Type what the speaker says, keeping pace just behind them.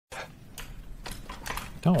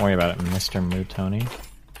Don't worry about it, MrMouton.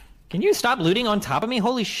 Can you stop looting on top of me?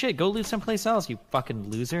 Holy shit, go loot someplace else, you fucking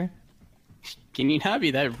loser. Can you not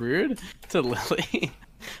be that rude to Lily?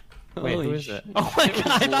 Wait, who is it? Oh my god,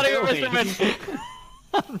 I thought it was MrMouton.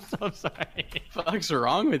 I'm so sorry. What the fuck's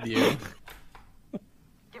wrong with you?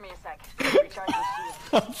 Give me a sec. Recharge the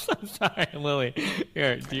shield. I'm so sorry, Lily.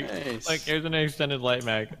 Here, Nice. like, here's an extended light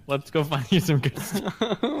mag. Let's go find you some good stuff.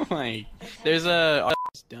 Oh my. There's a.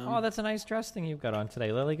 Oh, that's a nice dress thing you've got on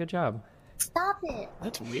today, Lily. Good job. Stop it.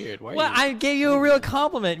 That's weird. Why are Well, you... I gave you a real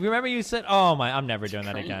compliment. Remember you said, oh my, I'm never doing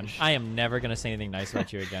that Cringe. again. I am never going to say anything nice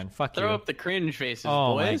about you again. Fuck you. Throw up the cringe faces,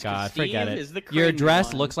 Oh boys. my 'cause god, Steve forget is the it. Your cringe dress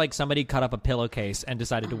one. looks like somebody cut up a pillowcase and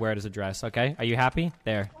decided to wear it as a dress, okay? Are you happy?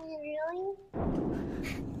 There. Really?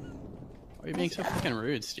 Why are you being so fucking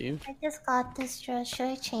rude, Steve? I just got this dress. Should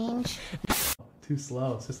I change? Too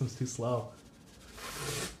slow. System's too slow.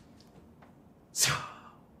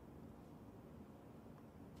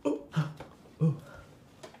 Oh. Oh.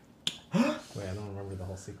 Wait, I don't remember the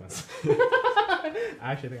whole sequence. I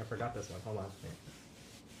actually think I forgot this one. Hold on.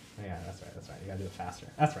 Oh, yeah, that's right. That's right. You gotta do it faster.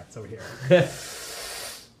 That's right. It's over here. Yeah.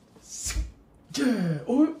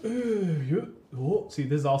 Oh, yeah. Oh, see,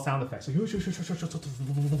 this is all sound effects.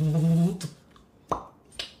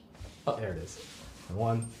 Oh, there it is.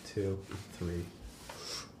 1, 2, 3.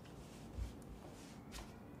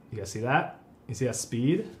 You guys see that? You see that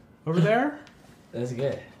speed over there? That's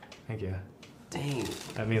good. Thank you. Dang.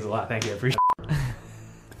 That means a lot. Thank you. I appreciate it.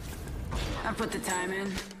 I put the time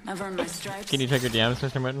in. I've earned my stripes. Can you check your DMs,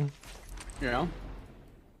 MrMouton? You know?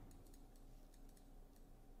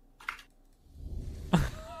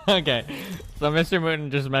 Okay, so MrMouton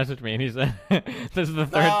just messaged me and he said, this is the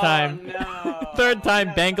third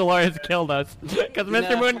time Bangalore has killed us. Because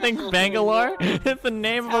MrMouton thinks Bangalore is the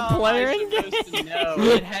name of a player in game.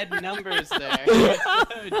 It had numbers there. It's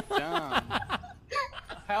so dumb.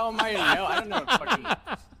 How am I to know? I don't know what fucking...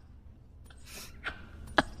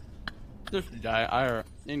 Just die.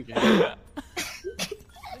 In game.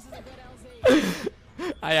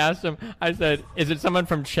 I asked him, I said, is it someone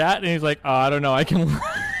from chat? And he's like, oh, I don't know, I can...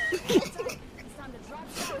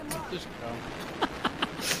 Just go.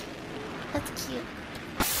 That's cute.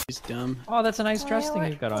 He's dumb. Oh, that's a nice dress thing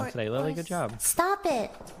you've got on today, Lily. Good job. Stop it.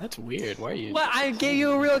 That's weird. Why are you... Well, I gave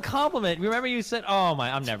you a real compliment. Remember you said, oh my,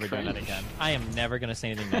 I'm never doing that again. I am never going to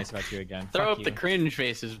say anything nice about you again. Throw Fuck up you. the cringe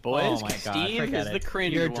faces, boys. Oh my 'cause god, Steve forget is it. the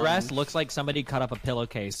cringe Your dress one. looks like somebody cut up a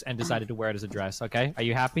pillowcase and decided to wear it as a dress, okay? Are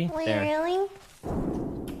you happy? Wait, There. really?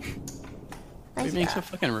 Why are you being so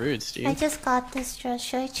fucking rude, Steve? I just got this dress.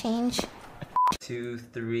 Should I change? 2,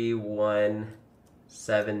 3, 1,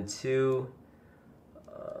 7, 2.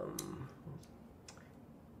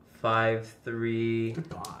 5, 3. Good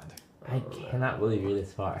God. I cannot believe you're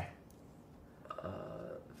this far.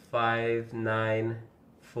 5, 9,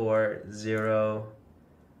 4, 0.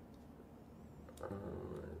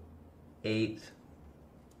 8,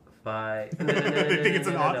 5. No, They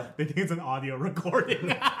think it's an audio recording.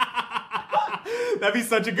 That'd be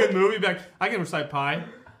such a good movie. Be like, I can recite pi.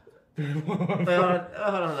 Hold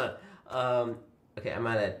on. Okay, I'm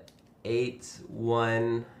at 8,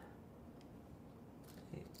 1.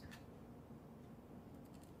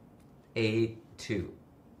 8, 2.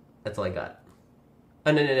 That's all I got.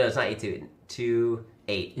 Oh, no, it's not 8, 2. 2,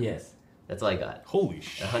 8. Yes. That's all I got. Holy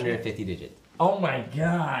shit. 150 digits. Oh my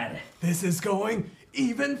god. This is going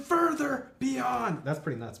even further beyond. That's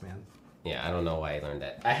pretty nuts, man. Yeah, I don't know why I learned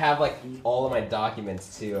that. I have like all of my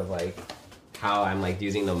documents too of like how I'm like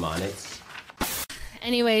using mnemonics.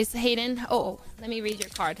 Anyways, Hayden. Oh, let me read your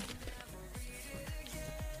card.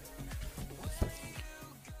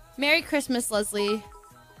 Merry Christmas, Leslie.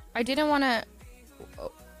 I didn't want to...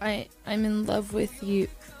 Oh, I'm in love with you.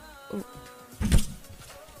 Oh.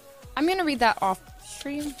 I'm going to read that off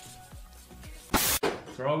stream.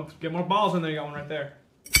 Get more balls in there. You got one right there.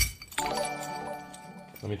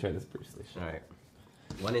 Let me try this briefly. Alright.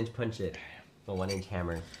 1-inch punch it. A 1-inch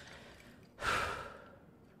hammer.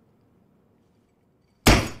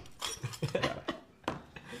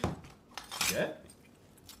 Yeah?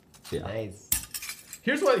 Nice.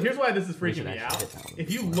 Here's why this is freaking me out.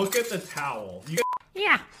 If you look at the towel, you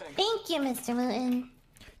Yeah. Thank you, MrMouton.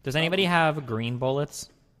 Does anybody have green bullets?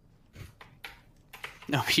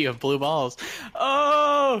 No, you have blue balls.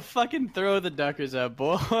 Oh, fucking throw the duckers up,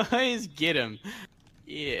 boys. Get him.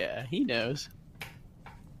 Yeah, he knows.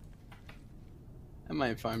 I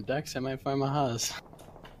might farm ducks, I might farm a Haas.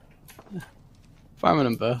 Farming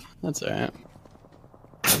them both. That's alright.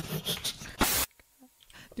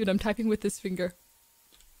 Dude, I'm typing with this finger.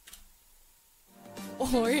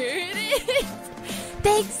 Oh, here it is.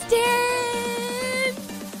 Thanks, Darren.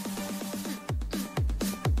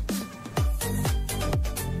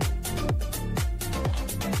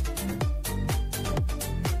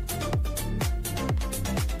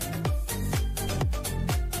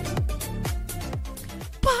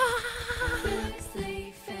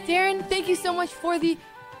 Darren, thank you so much for the.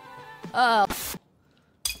 Oh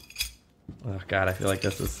God, I feel like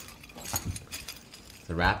this is. It's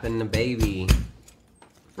a wrapping the baby.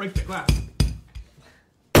 Break the glass.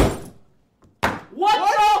 What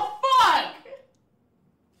the fuck?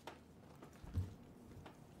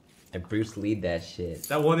 I Bruce Lee'd that shit.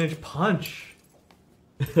 That 1-inch punch.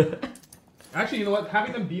 Actually, you know what?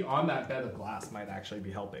 Having them be on that bed of glass might actually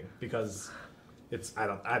be helping because it's I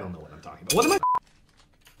don't know what I'm talking about. What am I?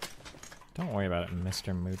 Don't worry about it,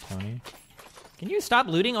 MrMouton. Can you stop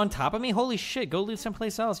looting on top of me? Holy shit, go loot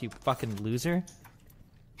someplace else, you fucking loser.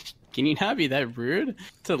 Can you not be that rude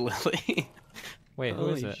to Lily? Wait, who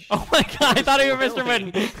is Holy it? Oh my god, I thought you were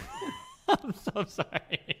MrMouton. I'm so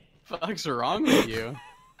sorry. Fuck's wrong with you?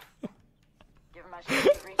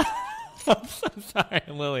 I'm so sorry,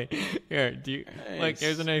 Lily. Here, do you like?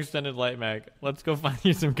 Here's an extended light mag. Let's go find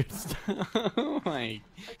you some good stuff. Oh my!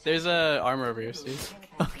 There's a armor over here, Steve.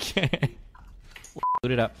 Okay.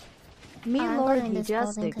 Loot it up. Me I'm Lord, going he this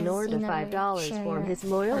just building 'cause ignored you the never $5 share for your his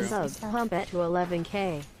loyal personal sub stuff. pump it to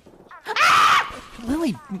 11K.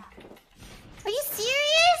 Lily. Are you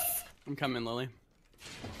serious? I'm coming, Lily.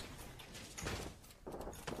 I'm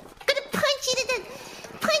gonna punch you to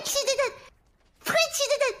death. Punch you to death. Punch you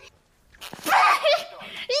to death.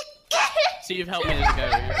 Steve, help me. There's a guy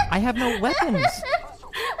over here. I have no weapons.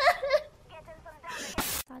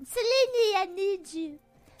 Selene, I need you.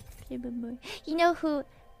 Remember, you know who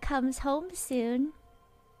comes home soon?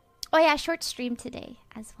 Oh yeah, short stream today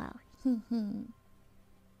as well.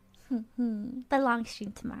 But long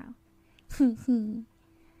stream tomorrow.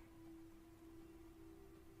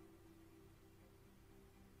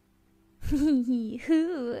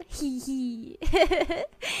 Who? Hee hee.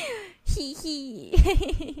 Hee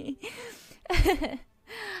hee.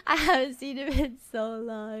 I haven't seen him in so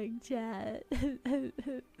long, chat.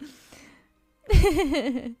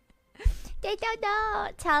 They don't know.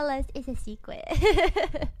 Tell us, it's a secret.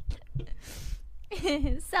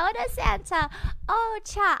 Soda Santa. Oh,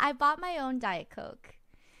 chat, I bought my own Diet Coke.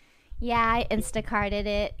 Yeah, I Instacarted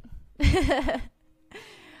it.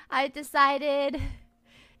 I decided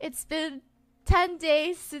it's been 10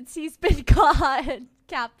 days since he's been gone.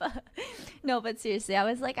 Kappa. No, but seriously, I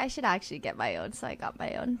was like, I should actually get my own, so I got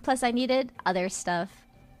my own. Plus, I needed other stuff.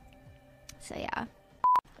 So, yeah.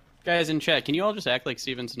 Guys in chat, can you all just act like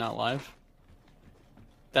Steven's not live?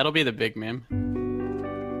 That'll be the big meme.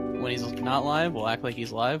 When he's not live, we'll act like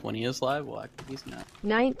he's live. When he is live, we'll act like he's not.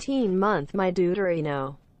 19-month my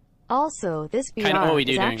deuterino. Also, this Kinda what we VR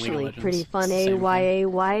do is during League of actually Legends. pretty fun. Same thing.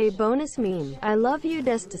 AYAY bonus meme. I love you,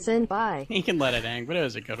 Destin. Bye. He can let it hang, but it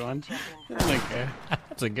was a good one. I don't care.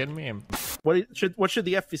 That's a good meme. What should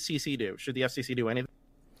the FCC do? Should the FCC do anything?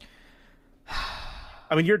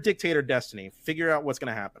 I mean, you're dictator Destiny. Figure out what's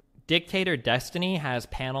going to happen. Dictator Destiny has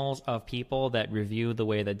panels of people that review the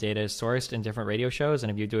way that data is sourced in different radio shows, and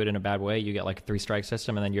if you do it in a bad way, you get like a 3-strike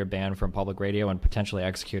system, and then you're banned from public radio and potentially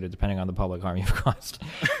executed, depending on the public harm you've caused.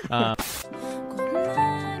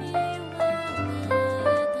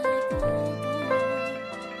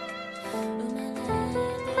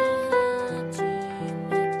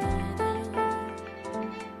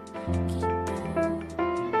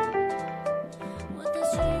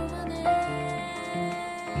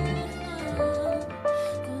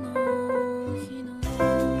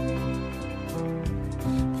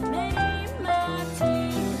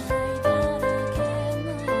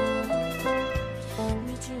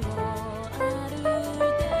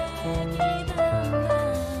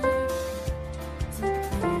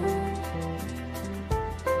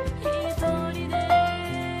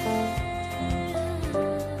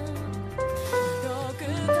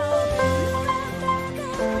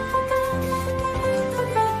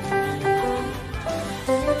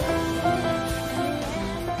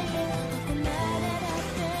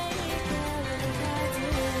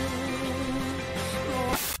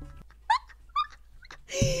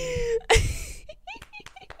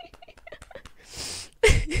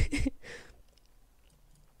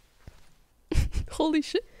 Holy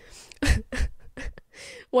shit.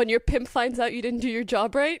 When your pimp finds out you didn't do your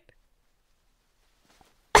job right.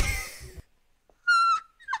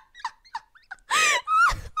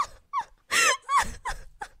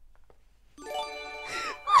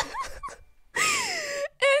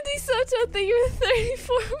 Andy Soto, thank you for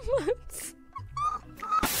 34 months.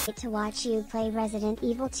 To watch you play Resident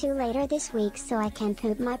Evil 2 later this week so I can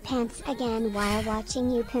poop my pants again while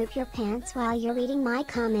watching you poop your pants while you're reading my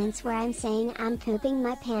comments where I'm saying I'm pooping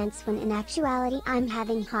my pants when in actuality I'm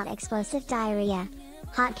having hot explosive diarrhea.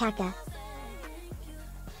 Hot caca.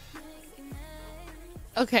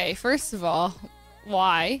 Okay, first of all,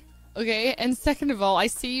 why? Okay, and second of all, I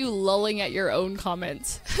see you lulling at your own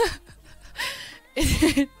comments.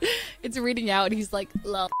 It's reading out and he's like,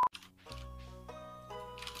 lol. Oh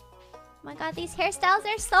my god, these hairstyles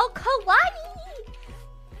are so kawaii!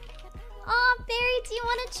 Oh, Barry, do you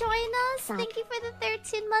want to join us? Thank you for the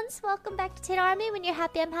 13 months. Welcome back to Tit Army. When you're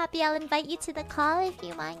happy, I'm happy. I'll invite you to the call if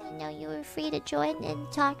you want. You know, you were free to join and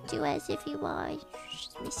talk to us if you want.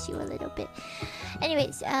 Just miss you a little bit.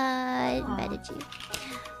 Anyways, I invited you.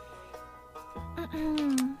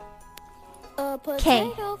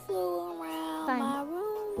 Okay. Fine.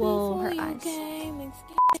 Whoa, her eyes.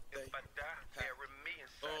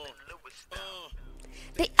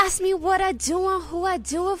 They ask me what I do and who I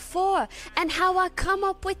do it for, and how I come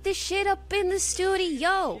up with this shit up in the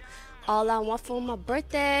studio. All I want for my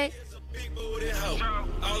birthday.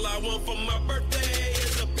 All I want for my birthday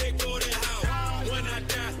is a big booty house. When I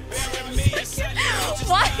die, bury me inside.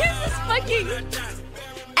 Why is this fucking...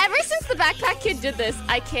 Ever since the Backpack Kid did this,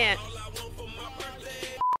 I can't.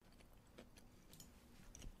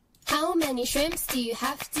 How many shrimps do you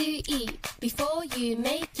have to eat before you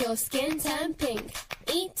make your skin turn pink?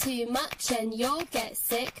 Eat too much and you'll get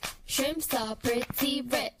sick. Shrimps are pretty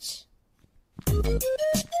rich.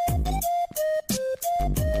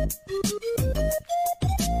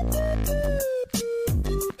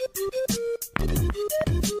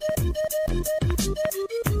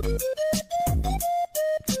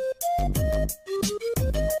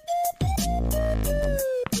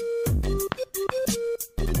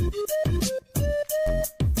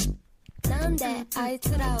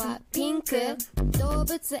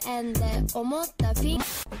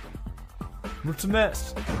 It's a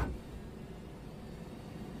mess.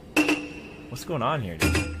 What's going on here,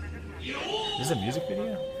 dude? Is this a music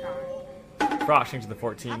video? Frost changed to the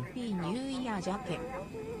 14. Happy New Year, Japan.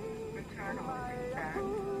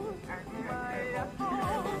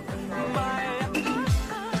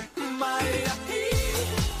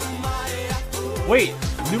 Wait,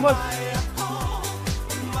 Numa.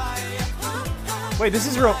 Wait, this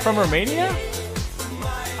is from Romania?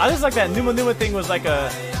 I just like that Numa thing was like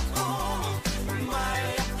a.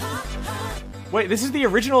 Wait, this is the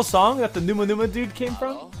original song that the Numa dude came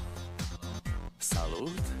from?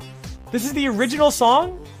 Salud. This is the original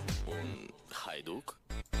song?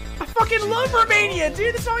 I fucking love Romania,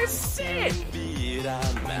 dude. This song is sick.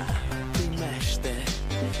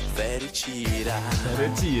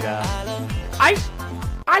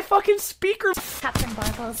 I fucking speaker. Captain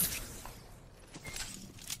Barbels.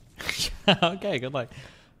 Okay, good luck.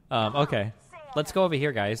 Okay. Let's go over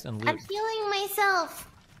here, guys, and I'm loot. healing myself.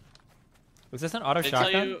 Was this an auto They tell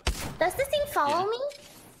shotgun? you- Does this thing follow me?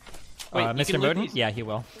 Wait, you Mr. can loot MrMouton? these? Yeah, he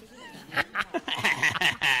will.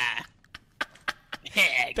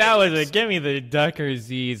 That was a give me the Ducker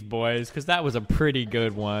Z's, boys, because that was a pretty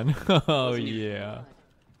good one. Oh yeah.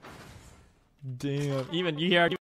 Damn. Even you hear.